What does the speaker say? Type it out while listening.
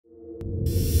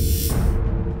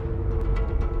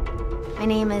My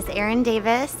name is Erin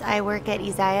Davis. I work at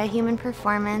Ezia Human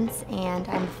Performance and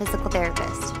I'm a physical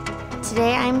therapist.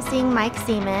 Today I'm seeing Mike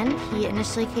Seaman. He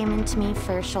initially came into me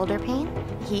for shoulder pain.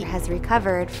 He has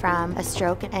recovered from a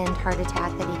stroke and heart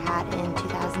attack that he had in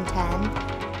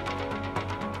 2010.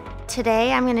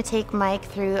 Today I'm going to take Mike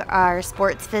through our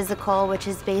sports physical, which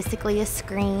is basically a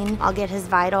screen. I'll get his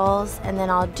vitals and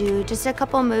then I'll do just a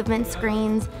couple movement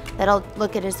screens that'll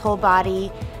look at his whole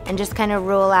body and just kind of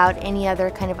rule out any other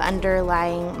kind of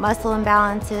underlying muscle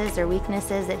imbalances or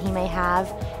weaknesses that he may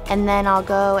have. And then I'll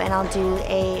go and I'll do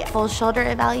a full shoulder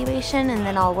evaluation, and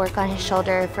then I'll work on his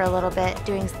shoulder for a little bit,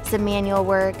 doing some manual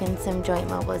work and some joint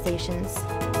mobilizations.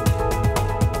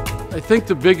 I think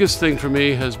the biggest thing for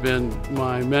me has been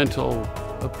my mental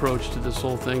approach to this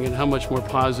whole thing and how much more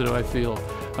positive I feel.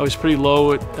 I was pretty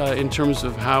low in terms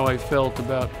of how I felt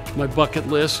about my bucket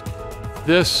list.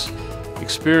 This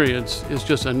experience is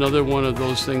just another one of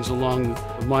those things along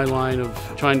my line of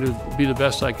trying to be the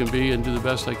best I can be and do the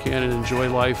best I can and enjoy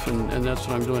life, and that's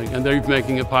what I'm doing. And they're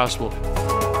making it possible.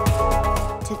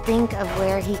 To think of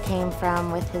where he came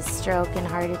from with his stroke and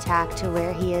heart attack to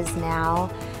where he is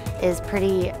now is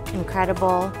pretty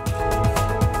incredible.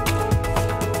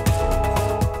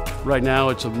 Right now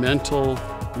it's a mental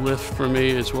lift for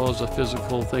me as well as a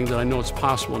physical thing that I know it's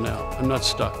possible now. I'm not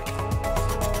stuck.